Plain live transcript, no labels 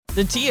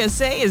The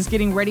TSA is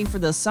getting ready for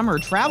the summer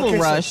travel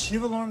rush.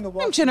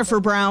 I'm Jennifer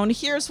Brown.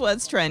 Here's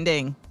what's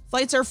trending.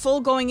 Flights are full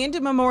going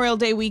into Memorial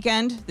Day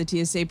weekend.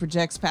 The TSA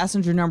projects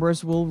passenger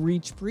numbers will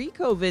reach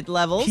pre-COVID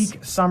levels.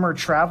 Peak summer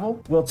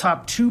travel will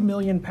top 2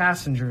 million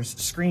passengers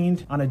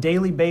screened on a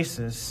daily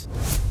basis.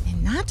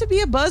 And not to be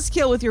a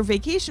buzzkill with your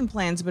vacation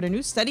plans, but a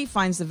new study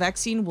finds the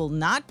vaccine will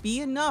not be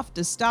enough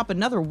to stop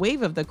another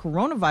wave of the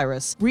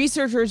coronavirus.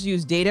 Researchers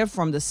used data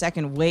from the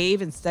second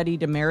wave and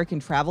studied American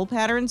travel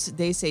patterns.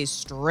 They say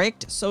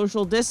strict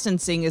social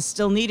distancing is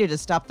still needed to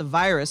stop the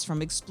virus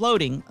from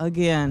exploding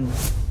again.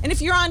 And if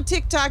you're on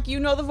TikTok, you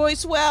know the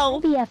voice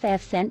well.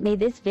 BFF sent me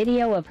this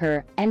video of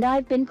her, and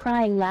I've been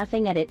crying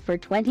laughing at it for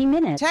 20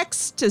 minutes.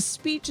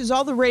 Text-to-speech is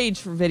all the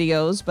rage for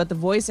videos, but the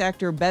voice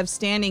actor Bev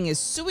Standing is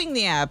suing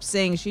the app,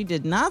 saying she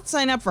did not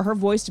sign up for her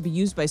voice to be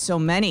used by so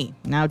many.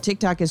 Now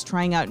TikTok is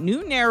trying out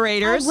new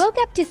narrators. I woke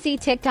up to see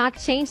TikTok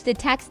change the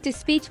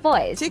text-to-speech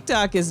voice.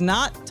 TikTok is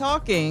not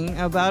talking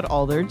about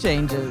all their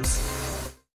changes.